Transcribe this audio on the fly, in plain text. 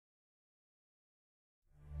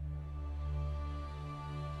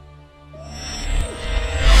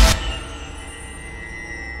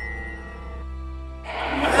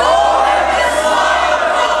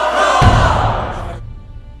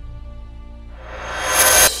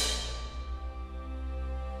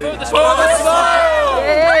For the smile!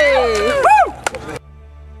 Yay!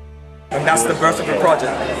 And that's the birth of the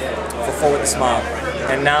project for Forward the Smile.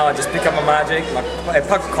 And now I just pick up my magic, I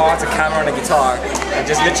pack cards, a camera and a guitar, and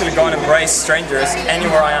just literally go and embrace strangers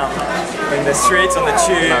anywhere I am. In the streets, on the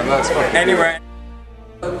tube, anywhere.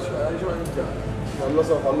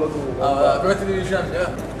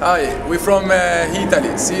 Hi, we're from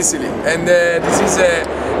Italy, Sicily, and this is a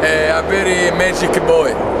very magic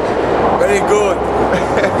boy. Very good.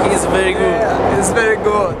 He's very good. He's very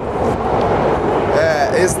good.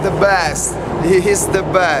 He's the best. He's the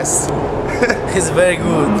best. He's very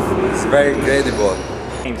good. It's very incredible.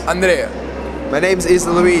 Andrea. My name is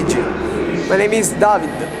Luigi. My name is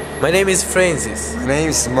David. My name is Francis. My name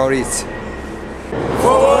is Maurizio.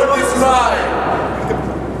 Forward the Smile!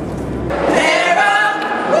 There are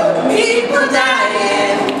people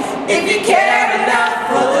dying. If you care enough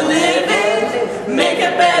for the living, make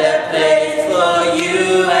a better place for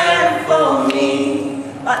you and for me.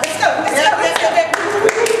 Alright, let's go, let's go.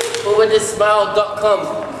 Forwardthesmile.com.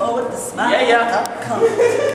 Forwardthesmile.com. Yeah.